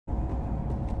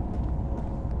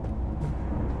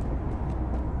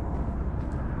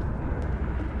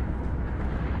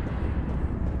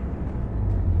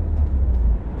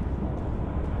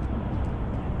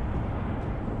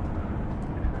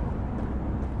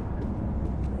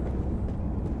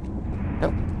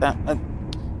That,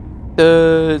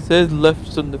 it says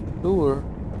left on the floor.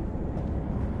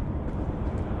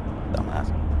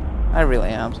 Dumbass. I really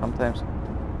am sometimes.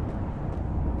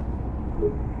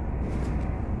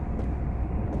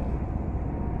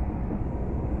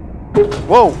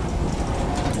 Whoa!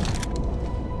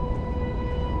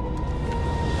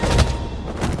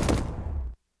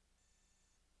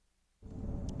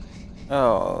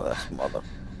 Oh, that's mother.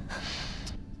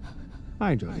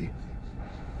 Hi, Jody.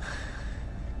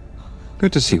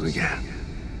 Good to see you again.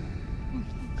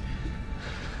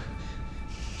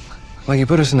 Well, you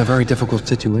put us in a very difficult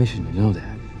situation, you know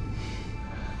that.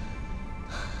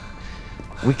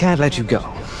 We can't let you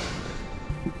go.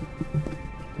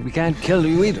 We can't kill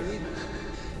you either.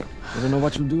 We don't know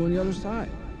what you'll do on the other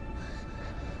side.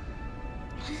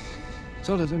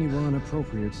 So there's only one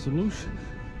appropriate solution.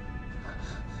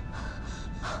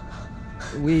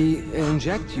 We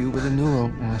inject you with a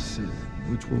neural acid,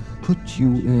 which will put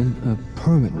you in a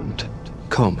permanent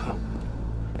coma.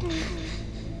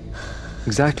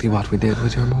 Exactly what we did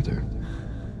with your mother.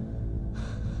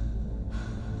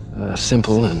 A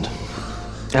simple and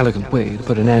elegant way to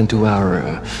put an end to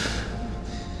our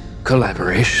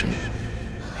collaboration.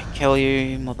 I kill you,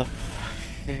 you mother.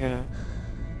 Yeah.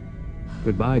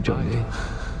 Goodbye, Johnny.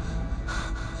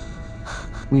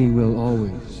 We will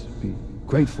always be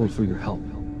grateful for your help.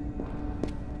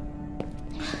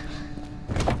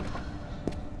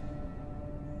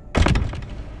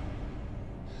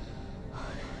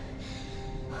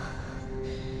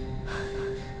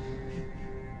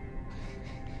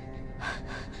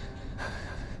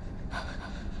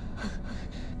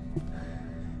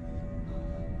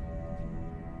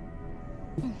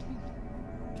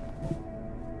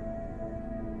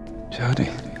 Jody.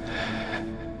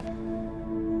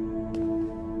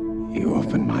 You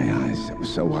opened my eyes. It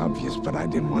was so obvious, but I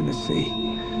didn't want to see.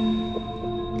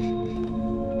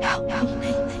 Help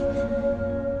me.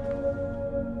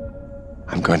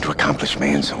 I'm going to accomplish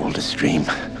man's oldest dream.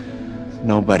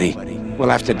 Nobody will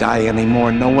have to die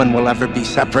anymore. No one will ever be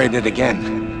separated again.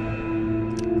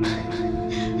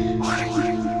 What are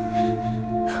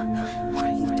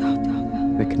you talking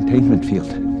about? The containment field.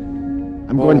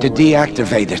 I'm going to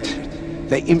deactivate it.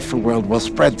 The infraworld will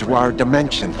spread through our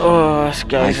dimension. Oh, this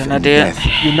guy's Life an and idiot. death,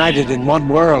 united in one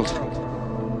world.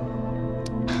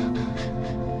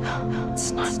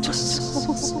 It's not just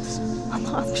souls on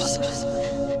the other side.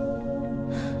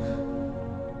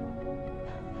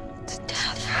 It's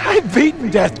death. I've beaten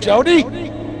death, Jody.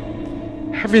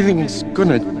 Everything's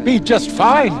gonna be just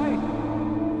fine.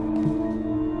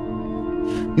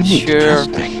 You need to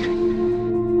trust me.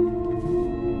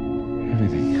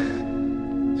 Everything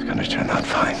is gonna turn out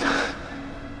fine.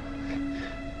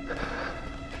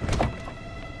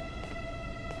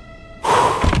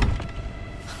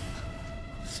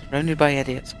 Surrounded by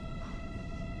idiots.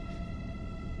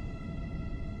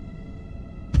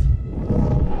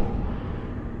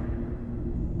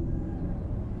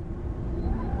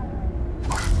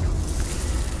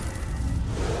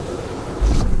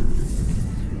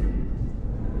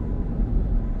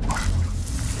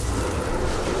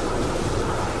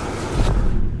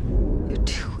 You're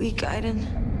too weak, Aiden.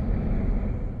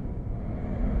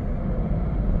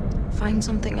 Find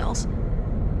something else.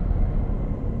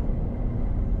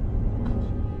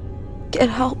 Get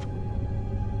help.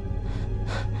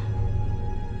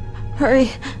 Hurry.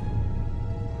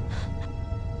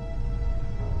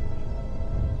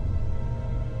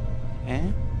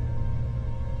 Okay.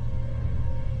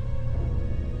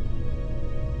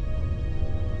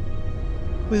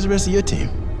 Where's the rest of your team?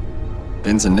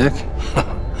 Vince and Nick?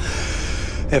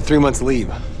 They have 3 months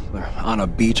leave. They're on a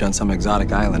beach on some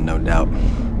exotic island, no doubt.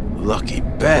 Lucky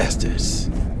bastards.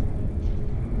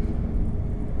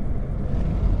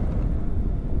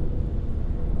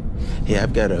 Hey,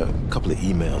 I've got a couple of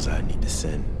emails I need to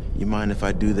send. You mind if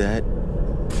I do that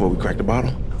before we crack the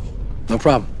bottle? No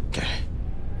problem. Okay.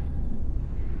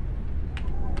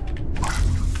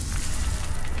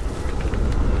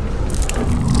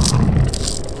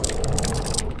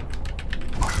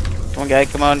 Come on, guy,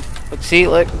 come on. Look, see,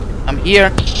 look. I'm here.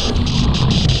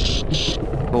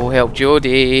 Go help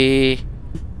Jody.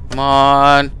 Come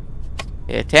on.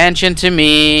 Pay attention to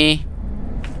me.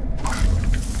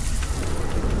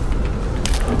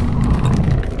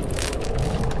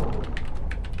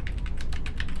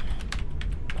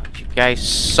 You guys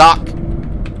suck.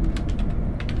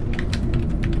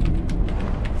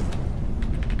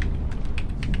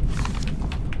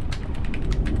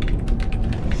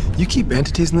 You keep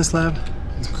entities in this lab?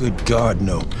 Good God,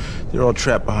 no. They're all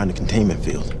trapped behind the containment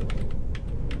field.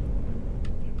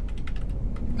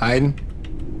 Aiden?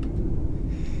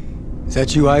 Is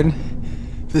that you, Aiden?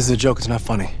 If this is a joke, it's not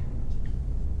funny.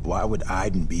 Why would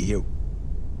Aiden be here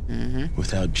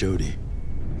without Jody?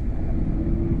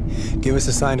 Give us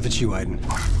a sign if it's you, Aiden.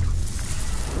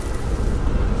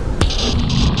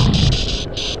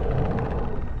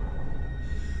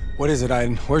 What is it,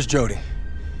 Aiden? Where's Jody?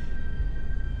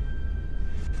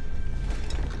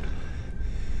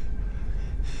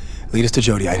 Lead us to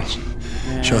Jody,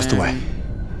 Aiden. Show us the way.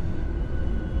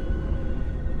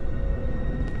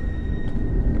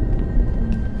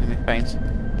 Let me find.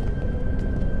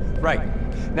 Right.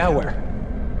 Now where?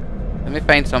 Let me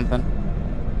find something.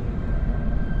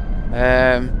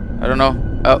 I don't know.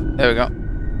 Oh, there we go.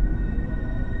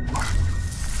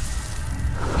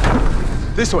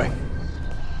 This way.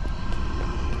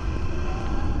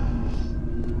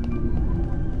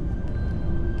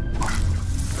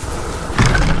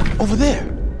 Over there.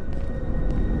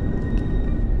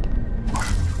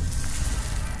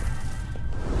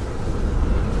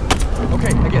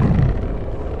 Okay, I get it.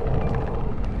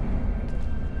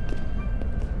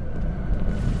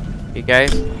 You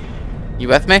guys, you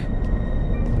with me?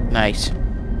 Nice.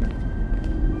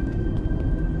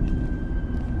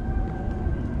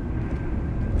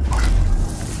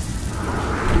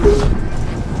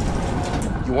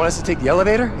 You want us to take the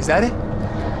elevator? Is that it?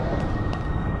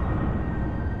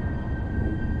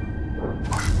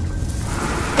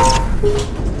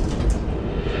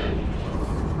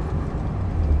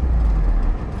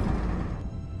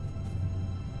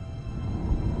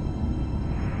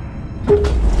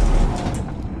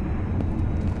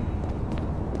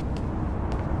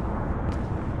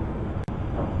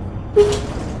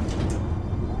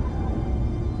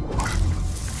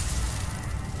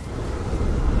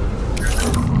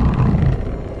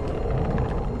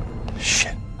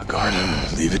 Shit, a guard.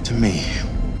 Leave it to me.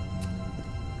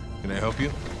 Can I help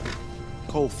you?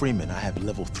 Cole Freeman, I have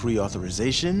level 3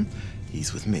 authorization.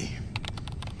 He's with me.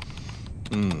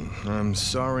 I'm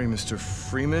sorry, Mr.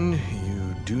 Freeman.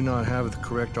 You do not have the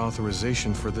correct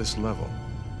authorization for this level.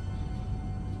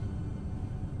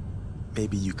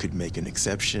 Maybe you could make an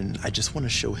exception. I just want to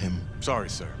show him. Sorry,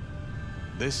 sir.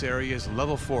 This area is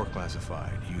level 4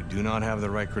 classified. You do not have the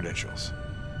right credentials.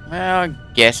 Well, I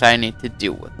guess I need to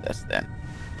deal with this then.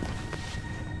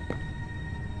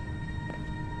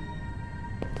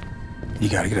 You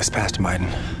gotta get us past him, Aiden.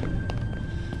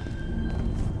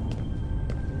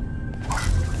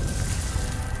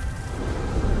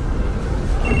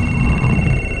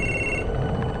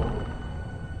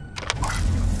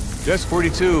 Desk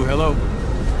 42, hello.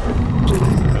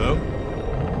 Hello?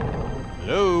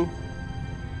 Hello?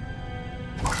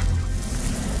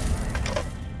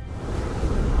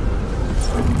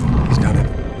 He's done it.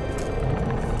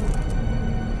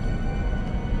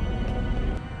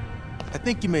 I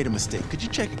think you made a mistake. Could you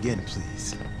check again,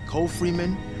 please? Cole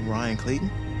Freeman and Ryan Clayton?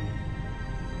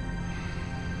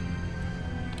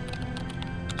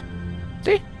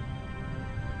 See?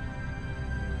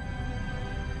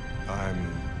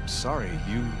 I'm sorry,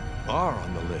 you are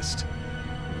on the list.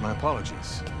 My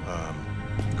apologies.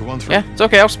 Go on through. Yeah, it's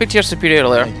okay. I'll speak to your superior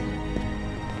later. Thank you.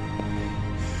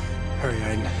 Hurry,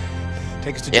 Aiden.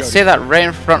 Take us to Yeah, Jody. say that right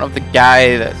in front of the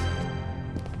guy that's...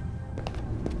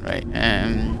 Right,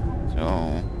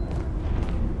 so...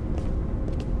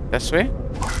 This way?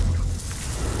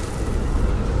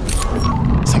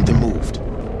 Something moved.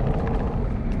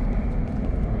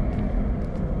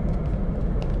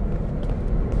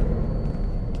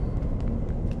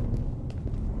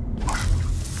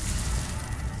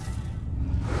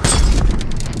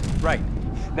 Right.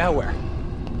 Now where?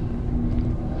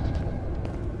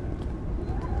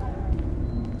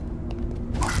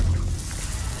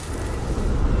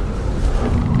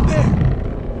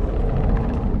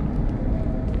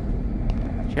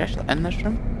 Do you actually end this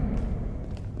room?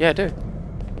 Yeah, I do.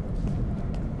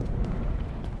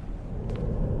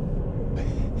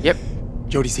 Yep.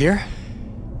 Jody's here?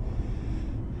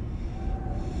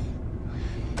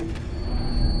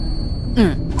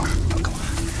 Oh, come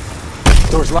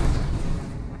on. Door's locked.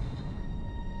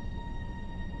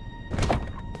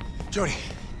 Jody.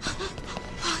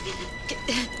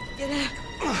 Get out.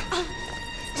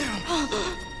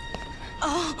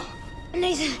 Oh,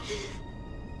 Nathan.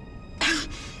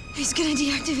 He's gonna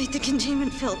deactivate the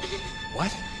containment field.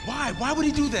 What? Why? Why would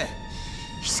he do that?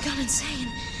 He's gone insane.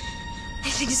 He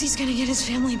thinks he's gonna get his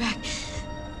family back.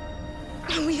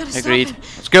 We gotta Agreed. stop him.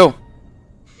 Let's go.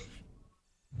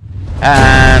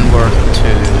 And we're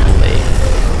too late.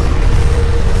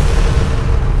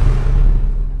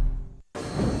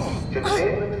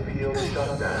 Containment field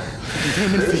shut down.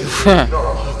 Containment field.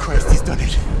 Oh, Christ, he's done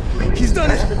it. He's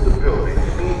done it. The building.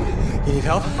 You need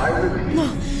help? I repeat.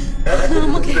 No,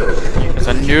 I'm okay. It's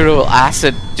a neural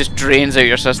acid just drains out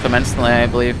your system instantly, I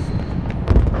believe.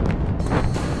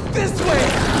 This way!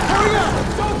 Hurry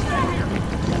up! Don't stay here!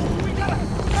 We gotta...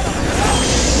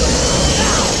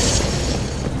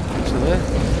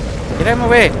 Get out of my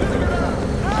way!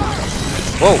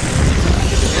 Whoa!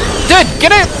 Dude,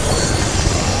 get out!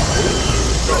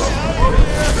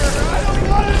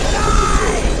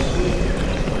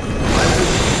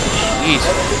 Jeez.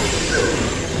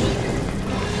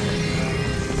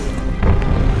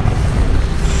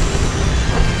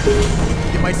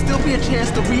 There might still be a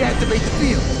chance to reactivate the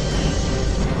field.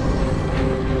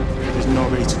 It isn't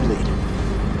already too late.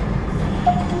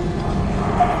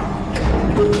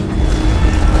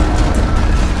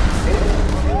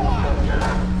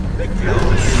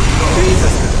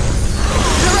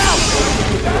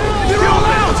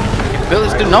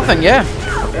 Bullets do nothing, yeah.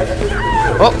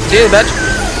 Oh, see you, bitch.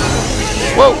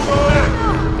 Whoa.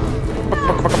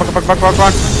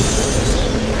 Fuck.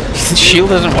 The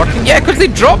shield isn't working. Yeah, because they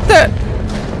dropped it.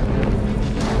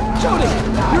 Jody,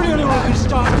 you're the only one who can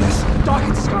stop this.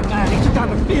 Dawkins has gone mad. He took down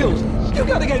the field. You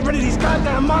gotta get rid of these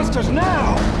goddamn monsters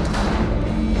now.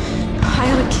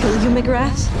 I ought to kill you,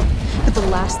 McGrath. But the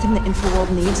last thing the Infraworld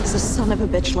needs is a son of a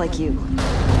bitch like you.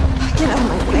 Get out of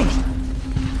my way.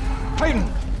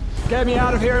 Clayton, get me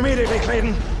out of here immediately,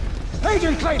 Clayton.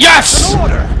 Agent Clayton, Yes! an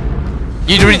order.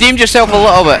 You redeemed yourself a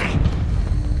little bit.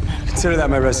 Consider that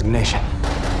my resignation.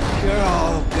 You're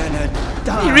all gonna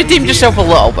die. You redeemed yourself a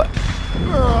little bit.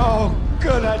 We're all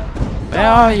gonna die.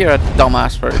 Well, you're a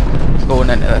dumbass for going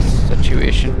into this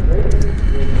situation.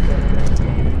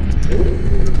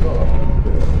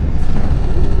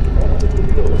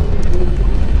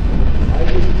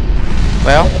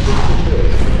 Well,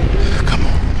 Come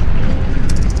on.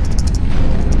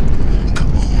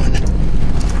 Come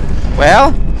on.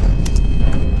 well,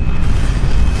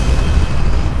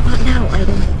 Not now,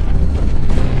 Idol.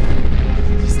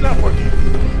 It's not working.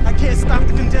 I can't stop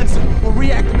the condenser or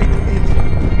reactivate the field.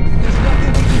 There's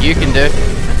nothing we you can do.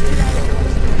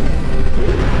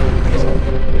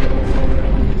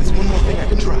 There's one more thing I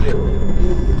can try.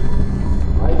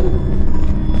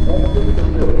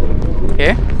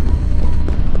 Okay.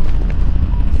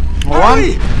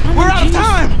 Hurry! We're out of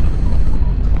time!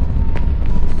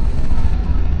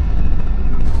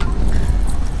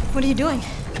 What are you doing?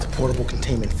 It's a portable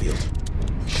containment field.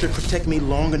 Should protect me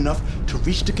long enough to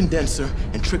reach the condenser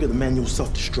and trigger the manual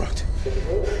self-destruct.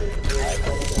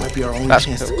 Might be our only That's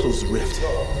chance cool. to close the rift.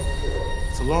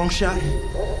 It's a long shot,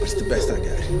 but it's the best I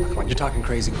got. Come on, you're talking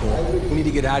crazy, Cole. We need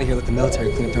to get out of here. Let the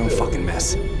military clean up their own fucking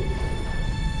mess.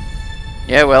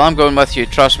 Yeah, well, I'm going with you.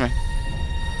 Trust me.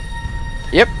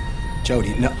 Yep.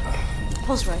 Jody, no.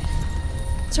 Paul's right.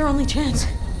 It's our only chance.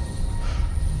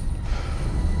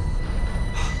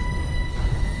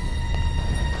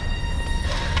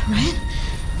 Right?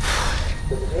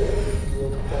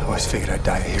 I always figured I'd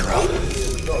die a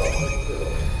hero.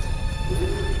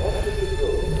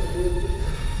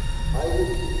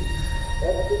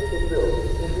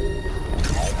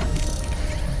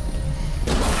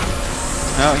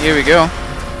 Oh, here we go.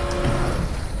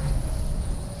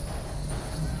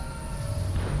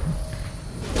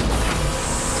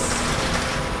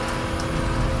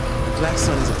 The Black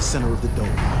Sun is at the center of the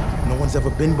dome. No one's ever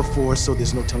been before, so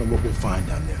there's no telling what we'll find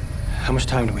down there. How much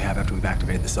time do we have after we've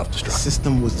activated the The self-destruct?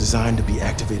 system was designed to be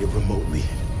activated remotely.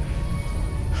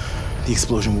 The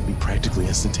explosion will be practically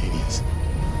instantaneous.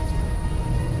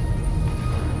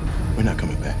 We're not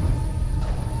coming back.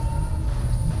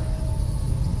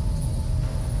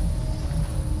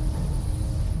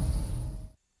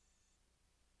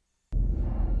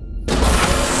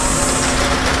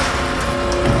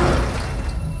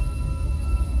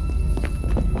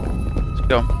 Let's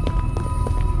go.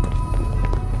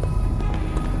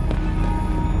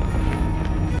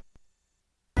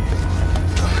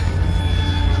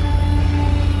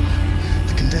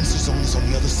 The condenser zone is on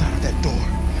the other side of that door.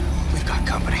 We've got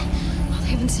company. Well, they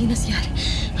haven't seen us yet.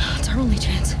 It's our only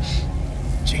chance.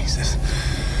 Jesus.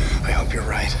 I hope you're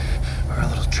right. Or our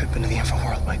little trip into the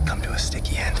Infraworld might come to a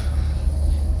sticky end.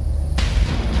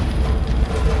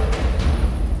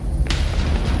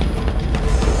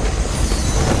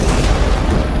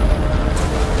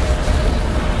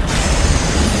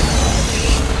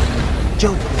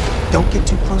 Joe, don't get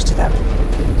too close to them.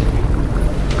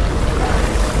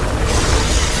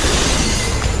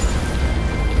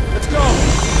 Let's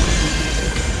go!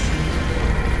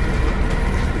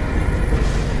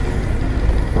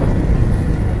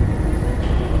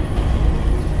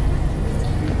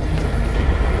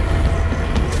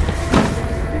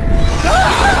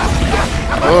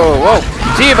 Whoa, whoa.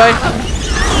 See you, bye.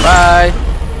 Bye.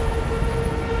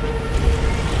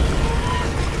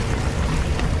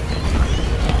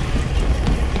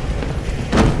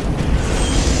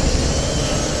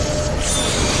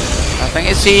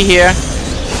 see here.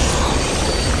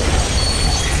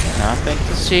 Nothing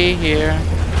to see here.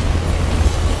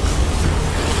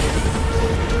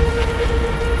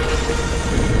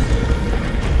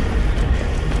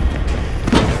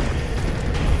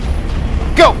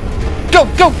 Go! Go!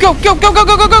 Go! Go! Go! Go! Go!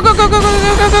 Go! Go! Go! Go! Go! Go! Go! Go!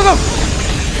 Go! Go! Go!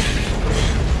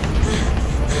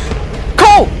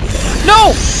 Cole!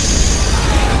 No!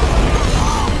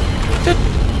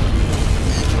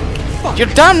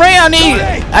 You're damn right.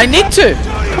 I need to.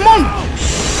 Come on.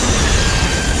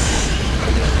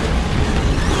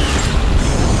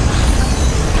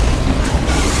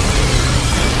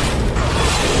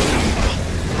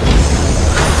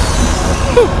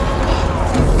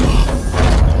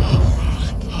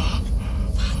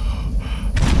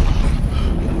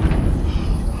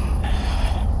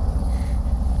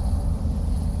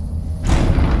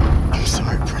 I'm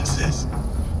sorry, Princess.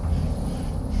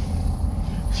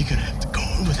 You're gonna have to go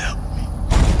on without me.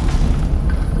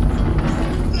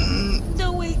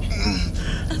 No, wait.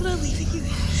 I'm not leaving you.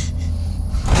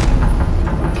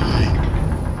 Fine.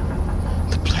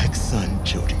 The Black Sun,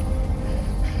 Jody.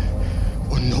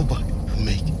 Or nobody will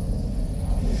make it.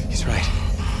 He's right.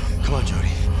 Come on, Jody.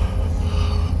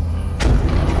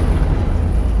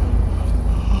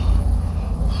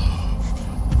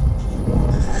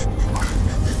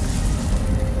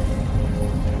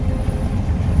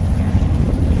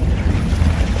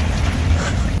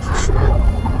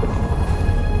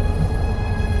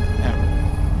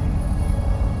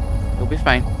 You'll be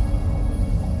fine.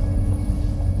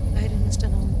 Aiden has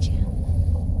done all he can.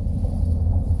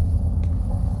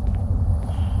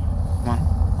 Come on.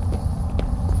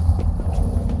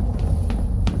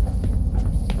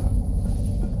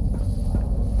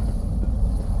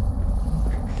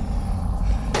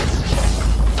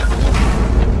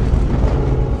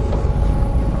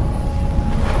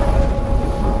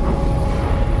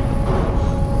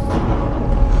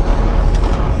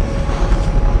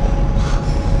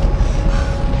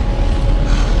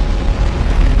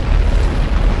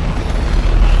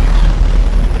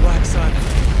 Black Sun.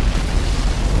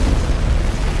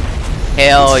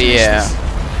 Hell yeah.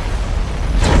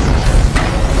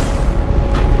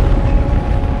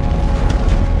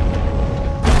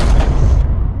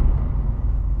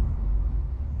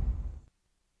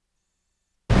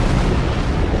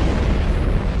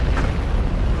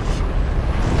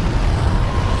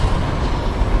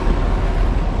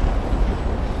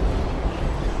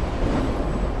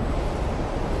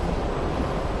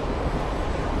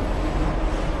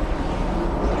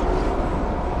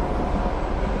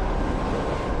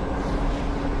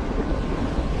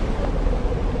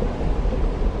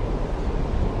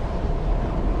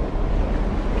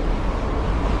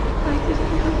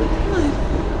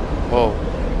 Whoa.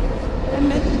 I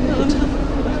meant to tell him.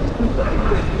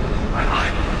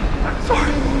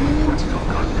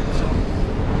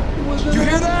 You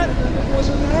hear that?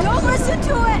 Don't listen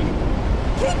to it!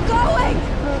 Keep going!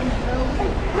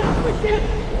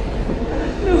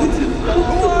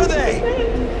 Who are they?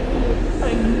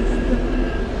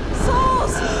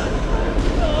 Souls!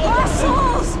 Lost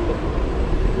souls!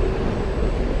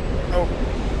 Oh.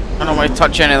 I don't want to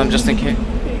touch any of them just in case.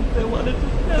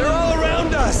 They're all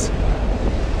around us.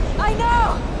 I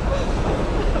know!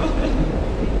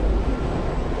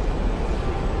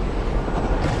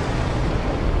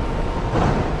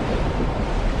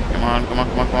 Come on, come on,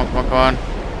 come on, come on, come on, come on.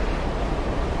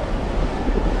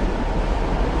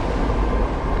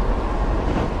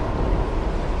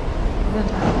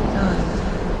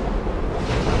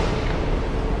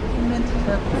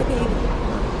 My baby.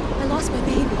 I lost my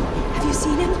baby. Have you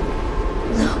seen him?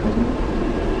 No.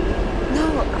 No,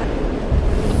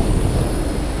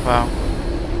 Wow.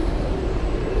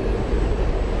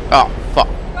 Oh, fuck.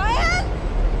 Ryan?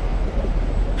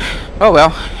 Oh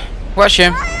well. What a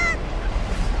shame.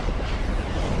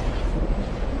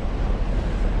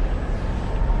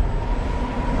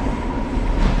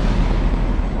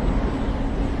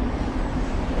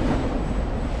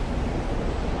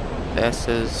 This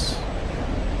is...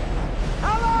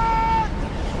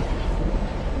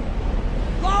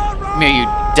 Me, you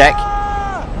dick.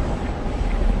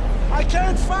 I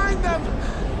can't find them.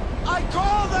 I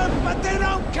call them, but they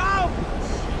don't come.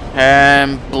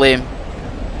 Blame.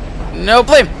 No,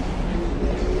 blame.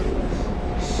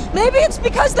 Maybe it's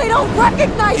because they don't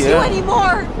recognize you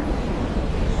anymore.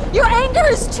 Your anger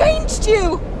has changed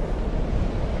you.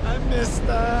 I miss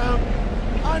them.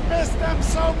 I miss them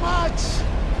so much.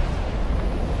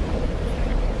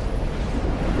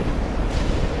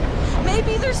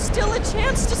 Maybe there's still a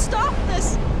chance to stop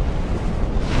this.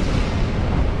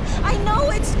 I know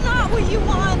it's not what you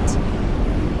want.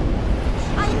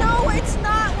 I know it's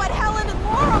not what Helen and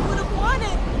Laura would have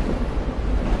wanted.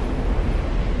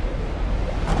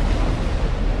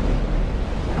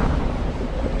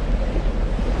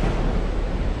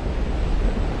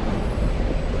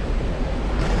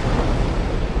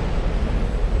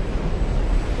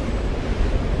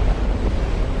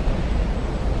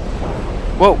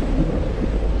 Whoa.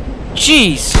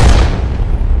 Jeez.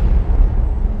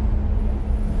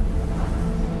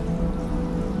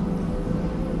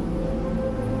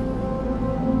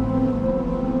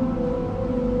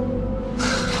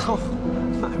 Oh,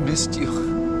 I missed you.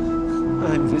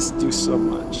 I missed you so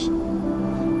much.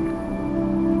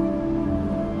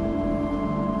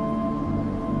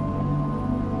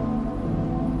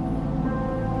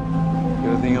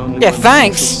 You're the only Yeah, one who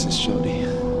thanks. can fix this, Jody.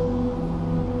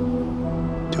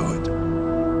 Do it.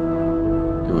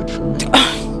 Do it for me.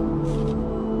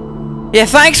 Yeah,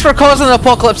 thanks for causing the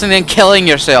apocalypse and then killing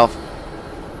yourself.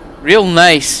 Real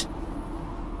nice.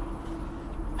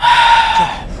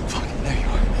 Fucking, there you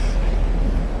are.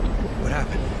 What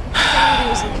happened? What he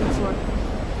was looking for.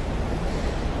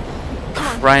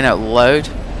 Crying out loud.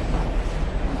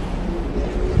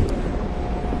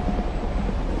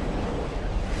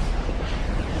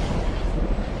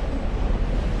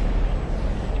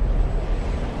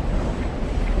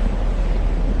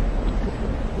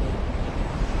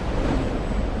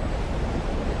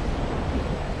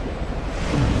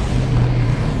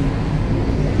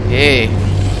 Hey.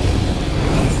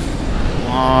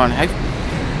 Come on, how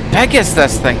big is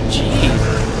this thing? Jeez.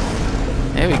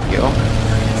 There we go.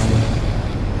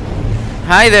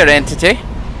 Hi there, entity.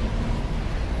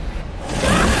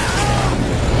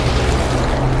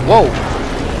 Whoa.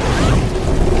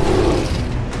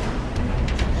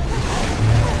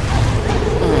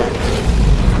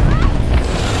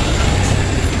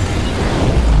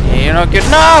 You're not good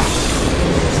enough!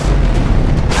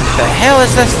 What the hell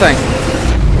is this thing?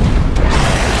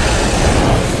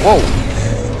 Whoa.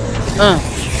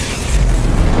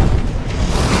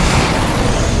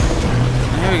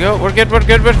 There we go. We're good, we're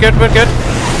good, we're good, we're good.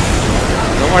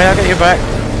 Don't worry, I'll get you back.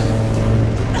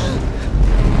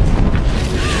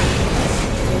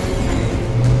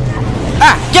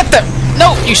 Ah! Get them!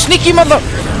 No! You sneaky mother!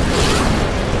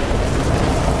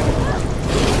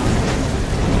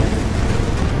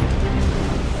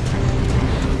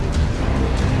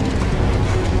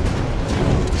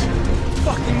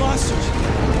 Fucking monsters!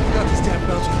 Got these damn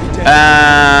belts would be dead.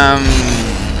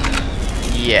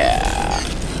 Yeah.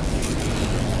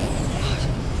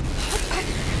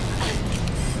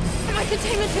 My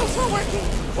containment field's not working.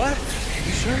 What?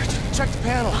 You sure? Check the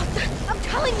panel. I'm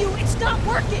telling you, it's not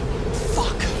working.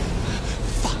 Fuck.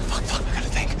 Fuck. I gotta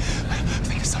think.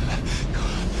 Think of something.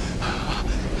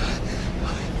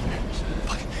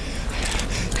 Fuck.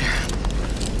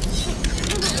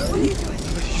 What are you doing?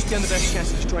 You stand the best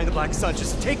chance of destroying the Black Sun.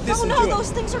 Just take this Oh and no, do it.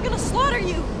 those things are gonna slaughter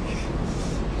you.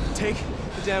 Take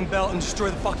the damn belt and destroy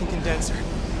the fucking condenser.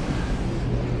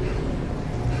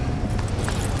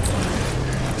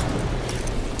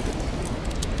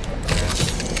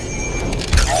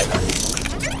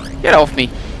 Get off me.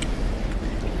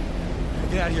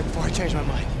 Get out of here before I change my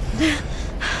mind.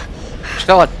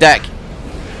 Still a dick.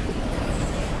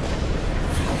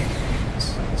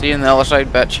 See you on the other side,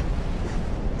 bitch.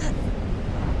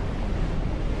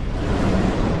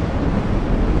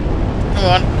 Come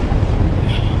on.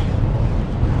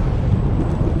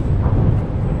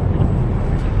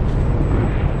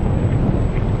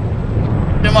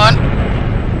 Come on.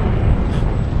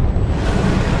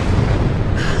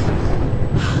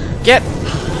 Get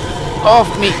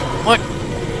off me. What?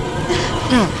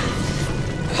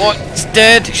 What's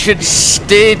dead should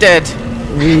stay dead.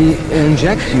 We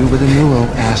inject you with a neuro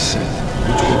acid,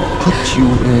 which will put you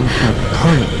in a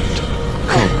permanent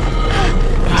coma.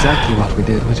 Exactly what we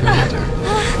did with your mother.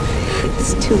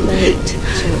 It's too late,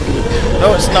 Jody.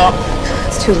 No, it's not.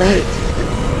 It's too late.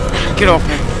 Get off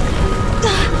me.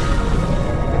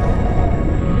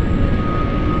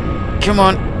 Come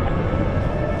on.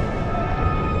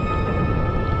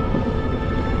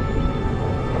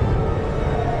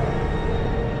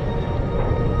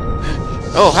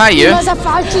 Oh, hi you. ماذا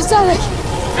فعلت ذلك؟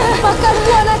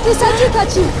 فكروا أنا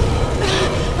صديقتي.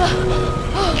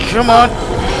 Come on.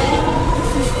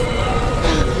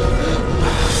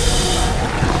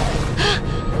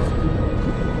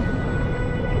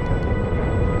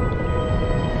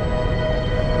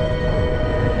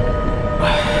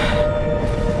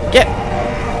 Get.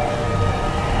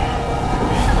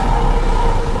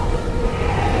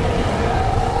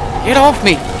 Get off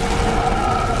me.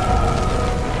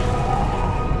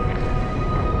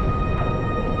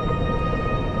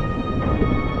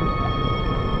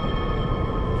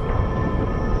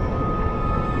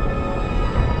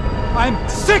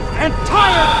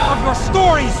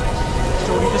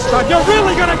 this time, you're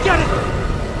really gonna get it!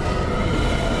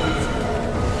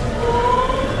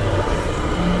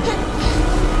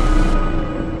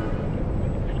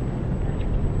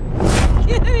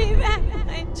 Give me back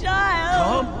my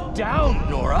child! Calm down,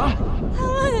 Nora! I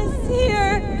want to see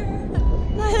her!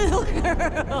 My little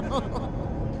girl!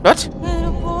 What? My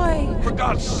little boy! For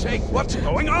God's sake, what's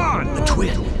going on? The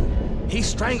twin. He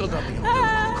strangled up the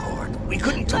umbilical cord. We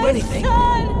couldn't do anything.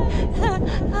 Son!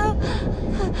 I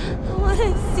want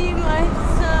to see my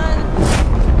son!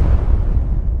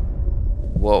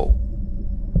 Whoa.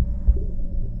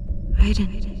 Aiden.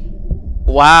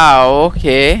 Wow,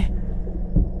 okay.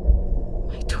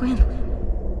 My twin.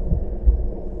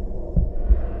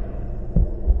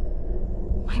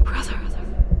 My brother.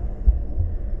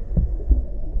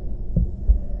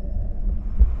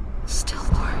 Still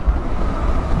born.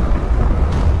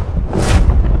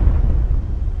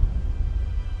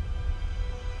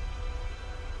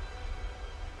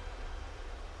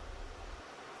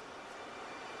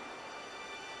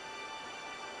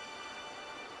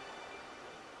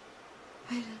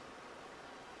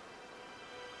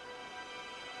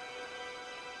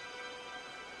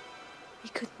 We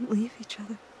couldn't leave each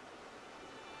other.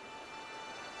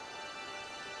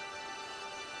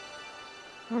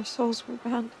 Our souls were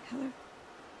bound together.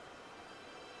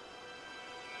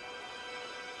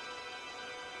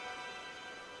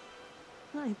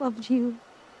 I loved you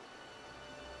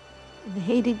and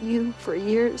hated you for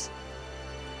years.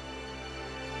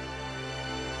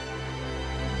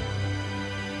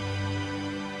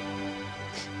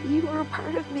 You were a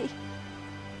part of me.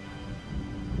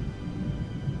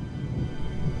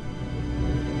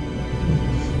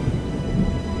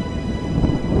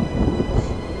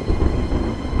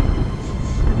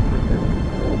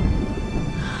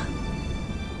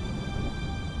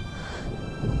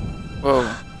 Whoa.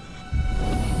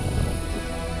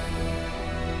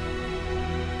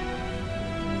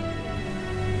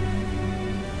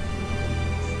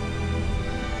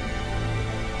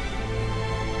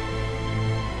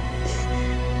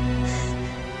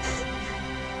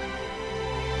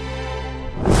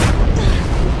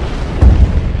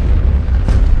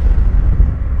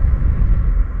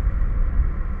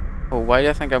 Oh, why do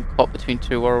I think I'm caught between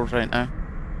two worlds right now?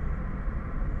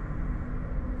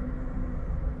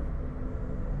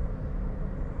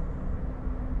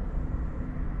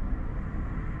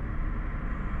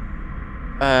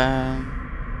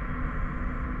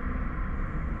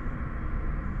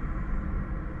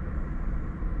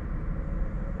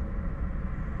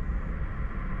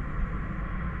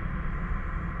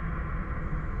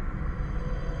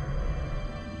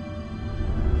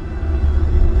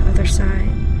 Other side.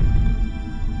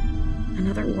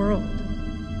 Another world.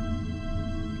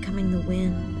 Becoming the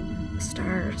wind, the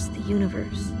stars, the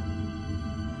universe.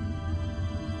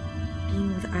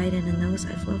 Being with Aiden and those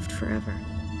I've loved forever.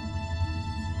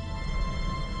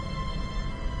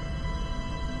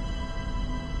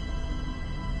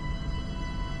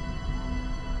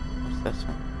 What's this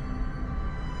one?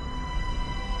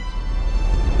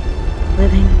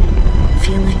 Living,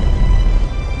 feeling,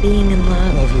 being in love.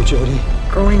 I love you, Jody.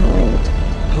 Growing old.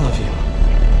 I love you.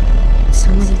 So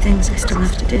many things I still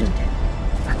have to do.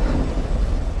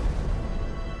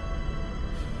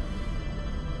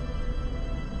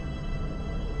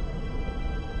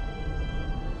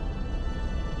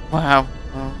 Wow.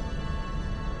 Oh.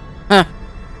 Huh.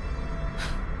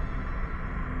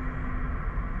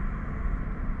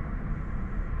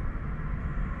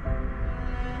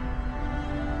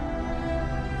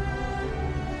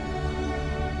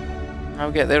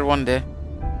 I'll get there one day.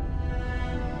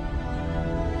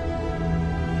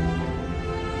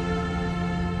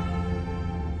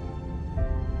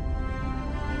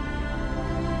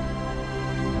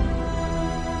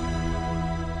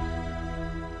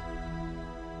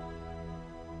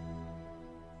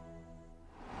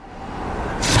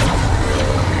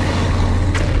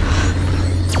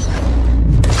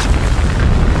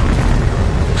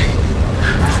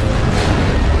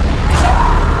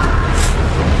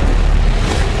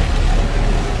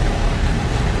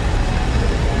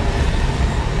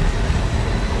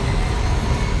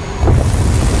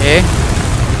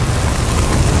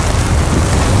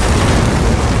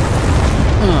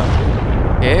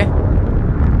 Okay.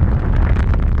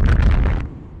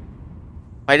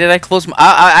 Why did I close my...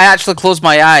 I actually closed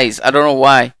my eyes. I don't know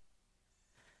why.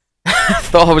 I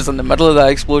thought I was in the middle of that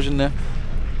explosion there.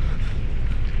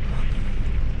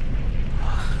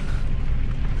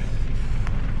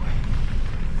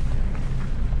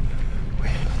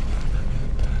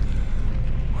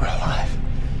 We're alive.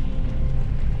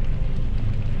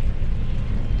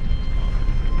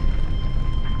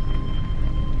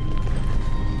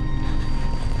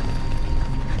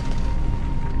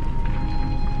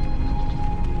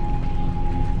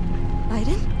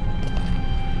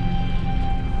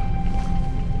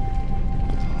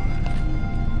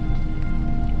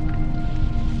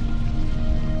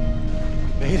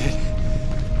 made it.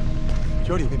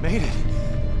 Jodie, we made it.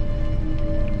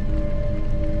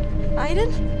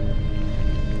 Aiden?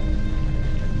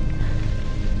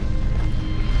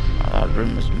 Oh, that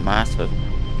room is massive.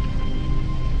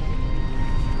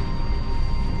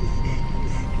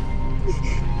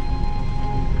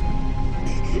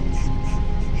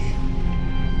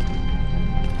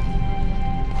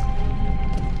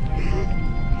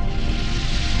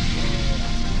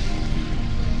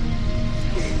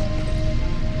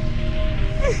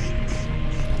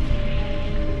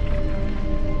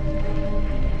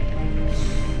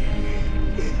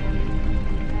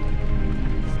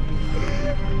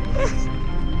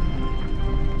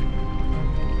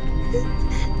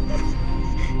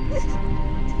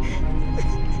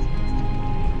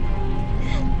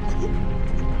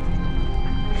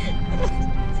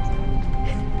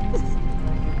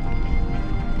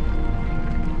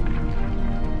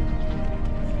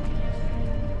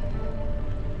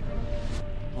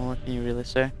 What can you really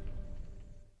say?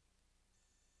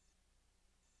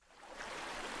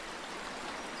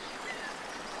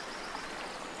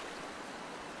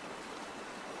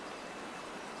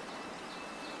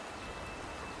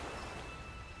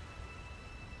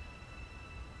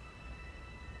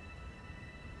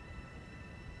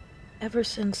 Ever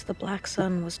since the Black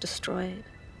Sun was destroyed,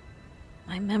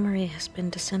 my memory has been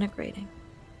disintegrating.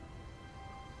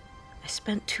 I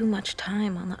spent too much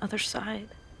time on the other side.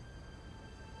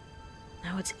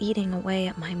 Now it's eating away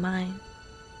at my mind,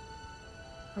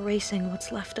 erasing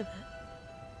what's left of it.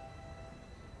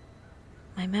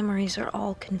 My memories are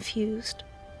all confused,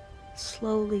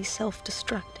 slowly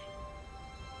self-destructing,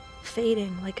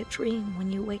 fading like a dream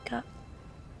when you wake up.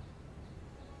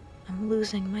 I'm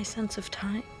losing my sense of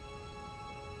time.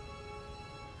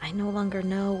 I no longer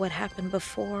know what happened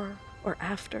before or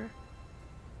after.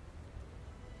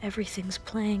 Everything's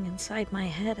playing inside my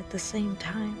head at the same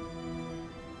time.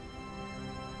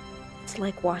 It's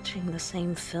like watching the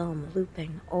same film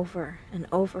looping over and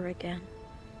over again.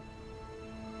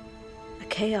 A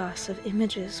chaos of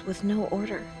images with no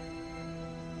order.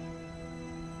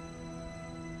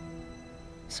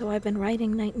 So I've been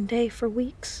writing night and day for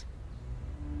weeks,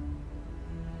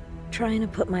 trying to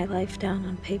put my life down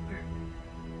on paper.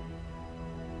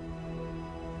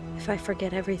 If I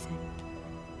forget everything,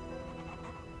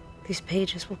 these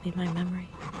pages will be my memory.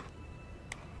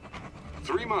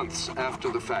 3 months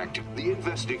after the fact, the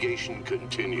investigation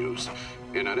continues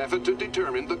in an effort to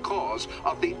determine the cause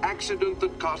of the accident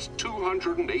that cost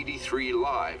 283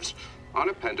 lives on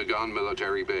a Pentagon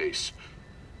military base.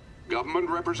 Government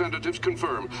representatives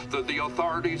confirm that the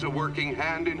authorities are working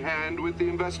hand in hand with the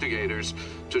investigators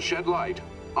to shed light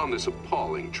on this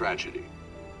appalling tragedy.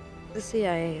 The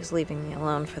CIA is leaving me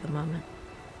alone for the moment.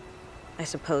 I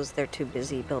suppose they're too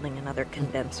busy building another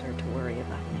condenser to worry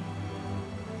about me.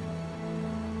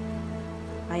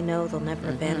 I know they'll never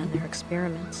abandon their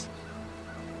experiments,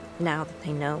 now that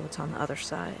they know what's on the other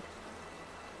side.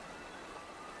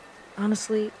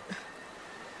 Honestly,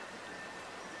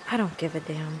 I don't give a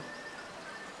damn.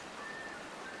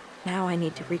 Now I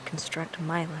need to reconstruct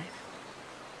my life.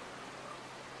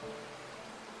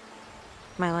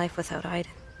 My life without Aiden.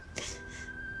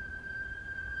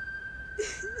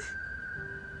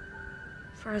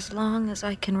 For as long as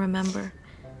I can remember,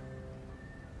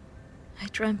 I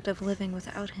dreamt of living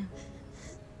without him.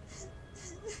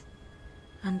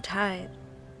 Untied,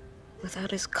 without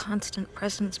his constant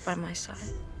presence by my side.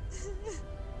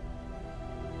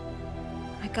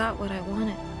 I got what I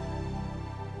wanted.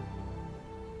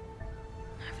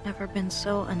 I've never been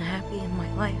so unhappy in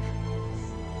my life.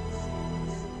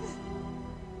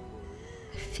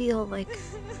 I feel like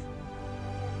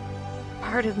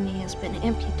part of me has been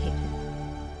amputated.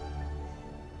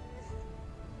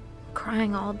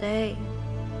 Crying all day.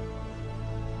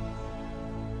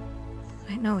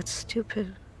 I know it's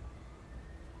stupid.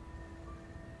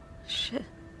 Shit.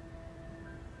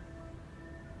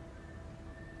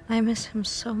 I miss him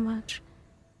so much.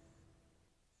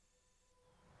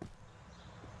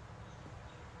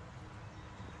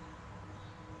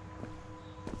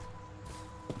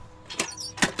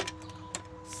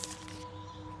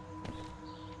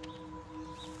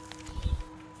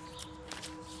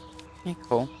 Okay,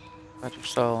 cool. Glad you're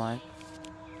still alive.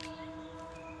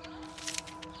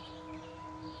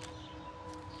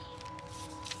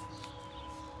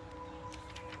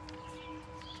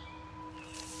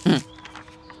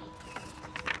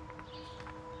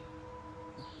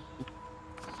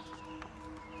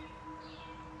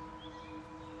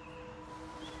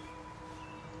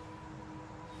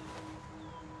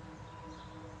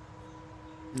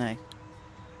 Nice.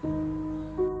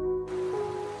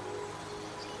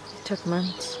 It took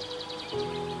months.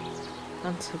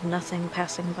 Months of nothing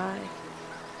passing by.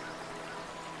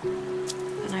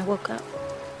 Then I woke up.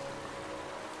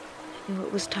 I knew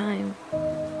it was time.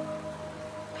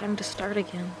 Time to start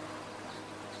again.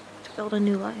 To build a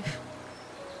new life.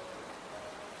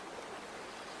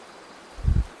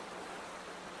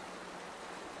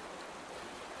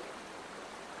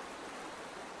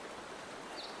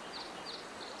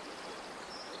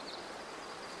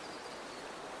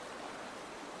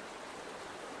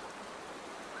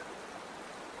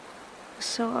 It was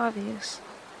so obvious.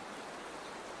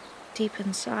 Deep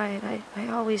inside, I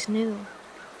always knew.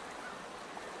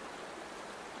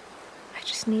 I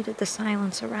just needed the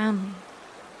silence around me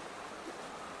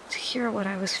to hear what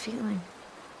I was feeling.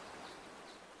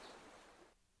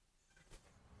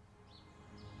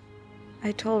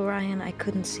 I told Ryan I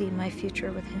couldn't see my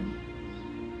future with him.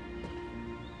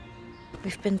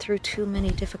 We've been through too many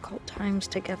difficult times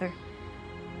together.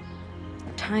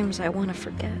 Times I want to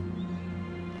forget.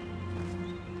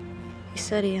 He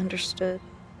said he understood.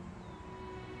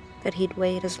 That he'd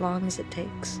wait as long as it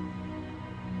takes.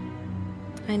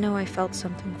 I know I felt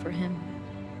something for him.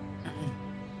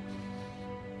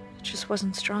 It just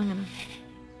wasn't strong enough.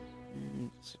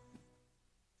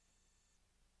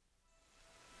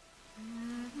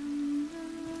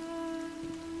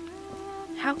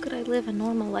 How could I live a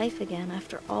normal life again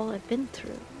after all I've been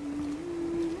through?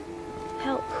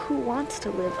 Hell, who wants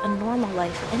to live a normal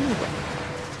life anyway?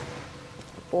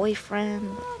 A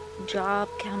boyfriend, job,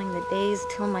 counting the days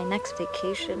till my next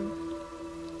vacation.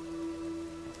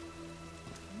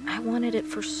 I wanted it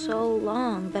for so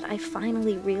long, but I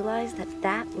finally realized that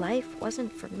that life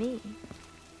wasn't for me.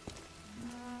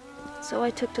 So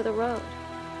I took to the road.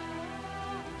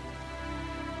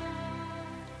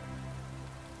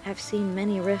 I've seen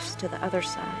many rifts to the other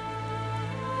side.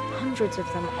 Hundreds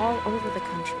of them all over the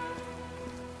country.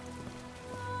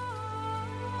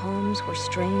 Homes where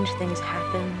strange things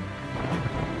happen.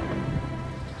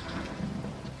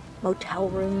 Motel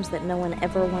rooms that no one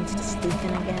ever wants to sleep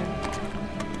in again.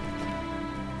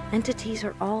 Entities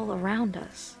are all around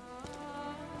us.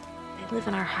 They live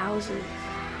in our houses,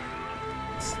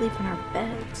 sleep in our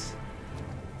beds.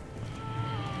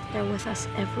 They're with us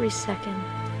every second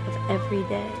of every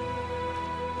day.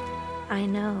 I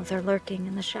know they're lurking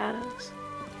in the shadows.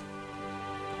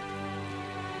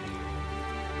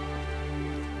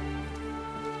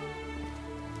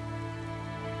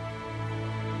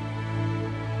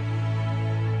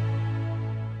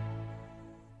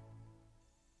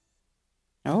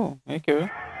 Oh, okay.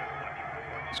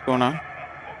 What's going on?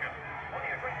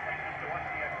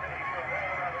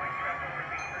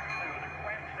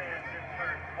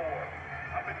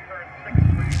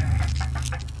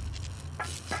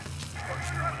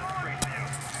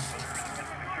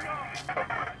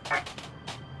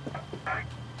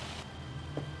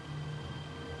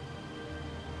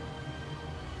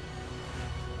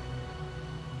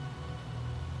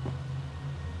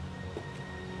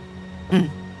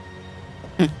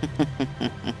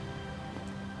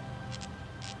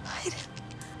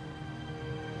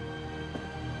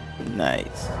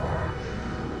 Nice.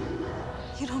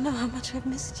 You don't know how much I've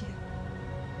missed you.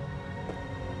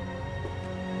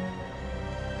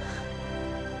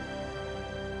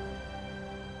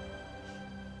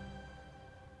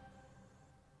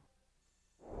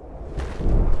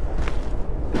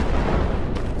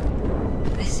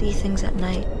 I see things at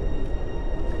night.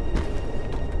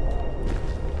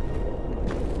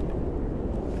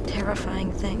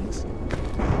 Terrifying things.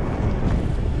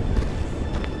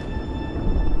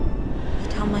 I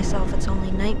tell myself it's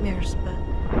only nightmares, but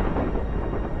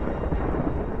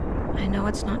I know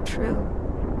it's not true.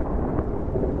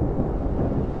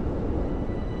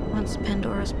 Once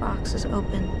Pandora's box is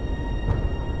open,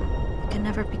 it can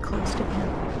never be closed again.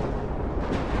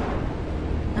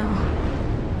 No.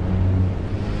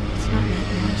 It's not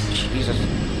nightmares. Jesus.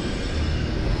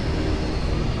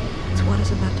 It's what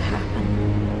is about to happen.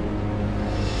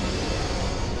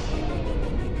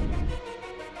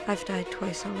 I've died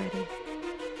twice already.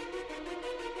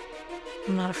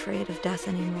 I'm not afraid of death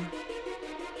anymore.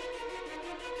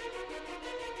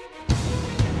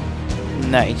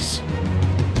 Nice.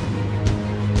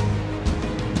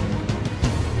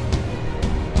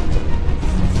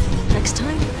 Next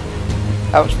time.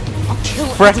 That was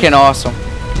freaking awesome.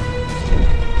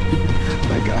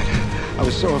 My God, I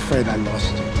was so afraid I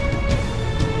lost you.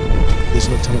 There's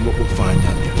no telling what we'll find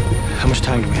down there. How much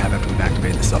time do we have after we've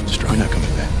activated the self-destruct? We're not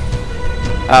coming back.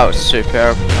 That was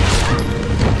superb.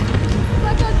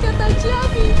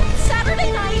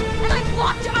 Saturday night, and I'm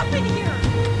locked up in here.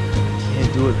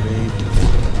 Can't do it, babe.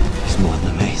 It's more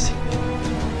than amazing.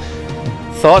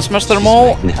 thoughts, Mr.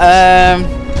 Mole?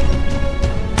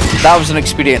 That was an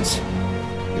experience.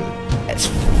 It's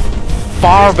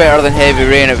far better than Heavy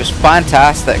Rain. It was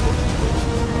fantastic.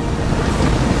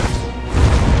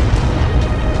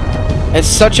 It's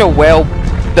such a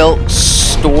well-built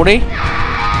story.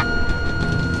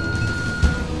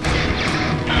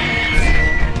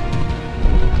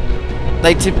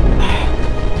 Like to...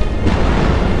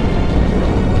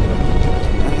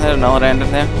 There's another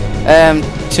ending there.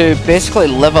 To basically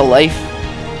live a life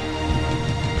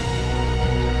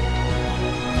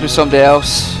through somebody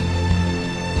else.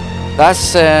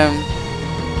 That's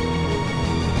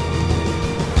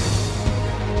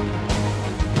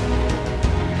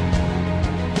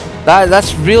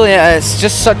that's really, it's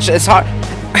just such, it's hard.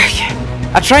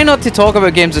 I try not to talk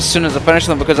about games as soon as I finish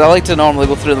them because I like to normally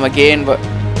go through them again, but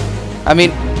I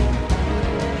mean,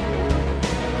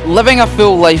 living a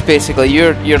full life basically,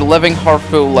 you're living her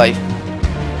full life.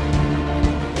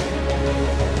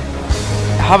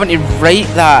 Having to write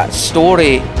that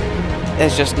story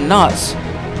is just nuts.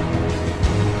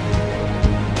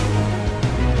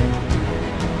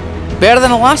 Better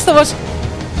than The Last of Us?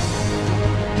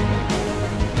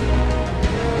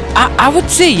 I would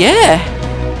say yeah.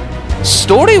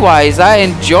 Story-wise, I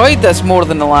enjoyed this more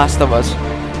than The Last of Us.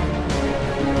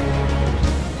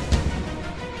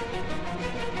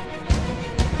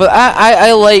 But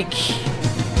I like...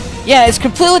 Yeah, it's a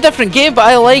completely different game, but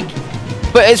I like...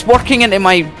 But it's working into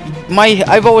my...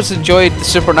 I've always enjoyed the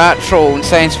supernatural and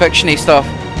science fiction-y stuff.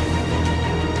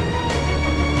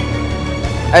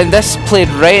 And this played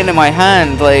right into my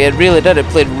hand, like, it really did. It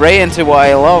played right into what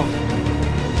I love.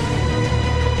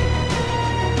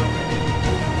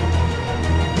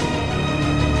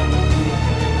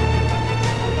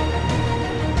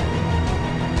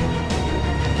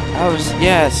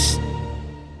 Yes.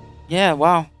 Yeah,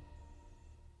 wow.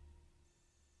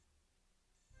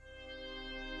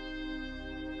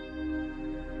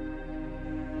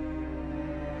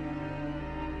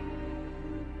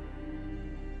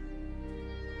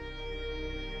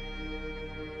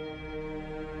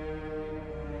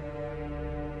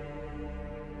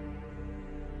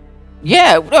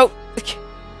 Yeah, well,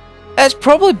 it's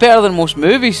probably better than most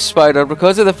movies, Spider,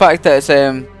 because of the fact that it's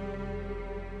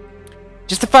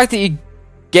just the fact that you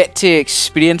get to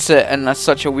experience it in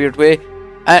such a weird way.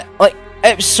 Like,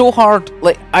 it's so hard.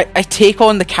 Like, I take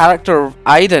on the character of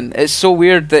Aiden. It's so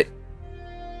weird that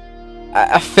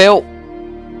I felt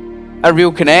a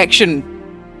real connection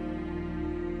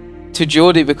to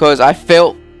Jodie because I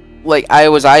felt like I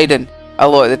was Aiden a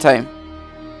lot of the time.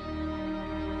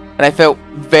 And I felt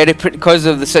very, because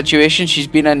of the situation she's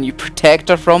been in, you protect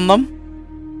her from them.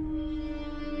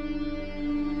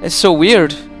 It's so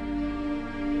weird.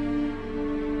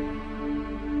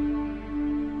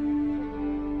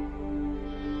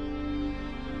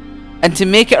 And to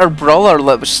make it her brother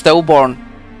that was stillborn,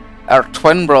 her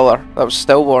twin brother that was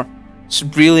stillborn, it's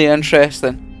really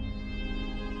interesting.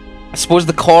 I suppose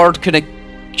the cord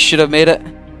should have made it.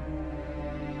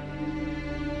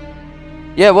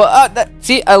 Yeah, well,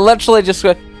 see, I literally just...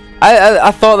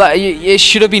 I thought that it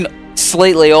should have been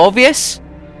slightly obvious,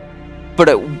 but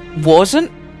it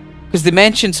wasn't. Because they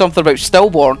mentioned something about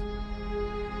stillborn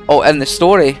in the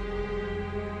story.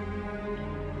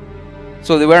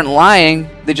 So they weren't lying,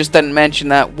 they just didn't mention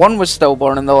that one was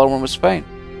stillborn and the other one was fine.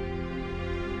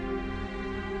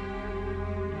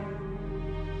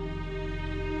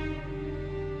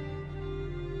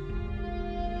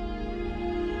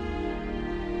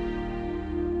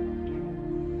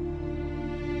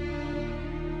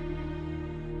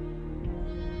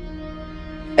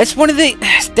 It's one of the...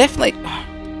 It's definitely... Oh,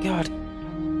 God.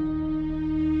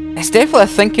 It's definitely a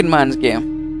thinking man's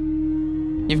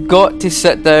game. You've got to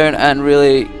sit down and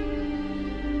really...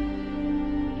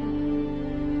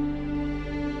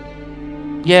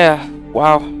 Yeah,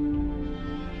 wow.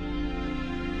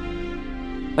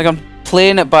 Like, I'm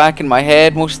playing it back in my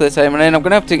head most of the time, and then I'm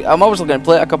obviously gonna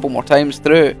play it a couple more times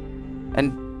through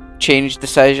and change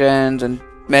decisions and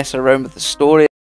mess around with the story.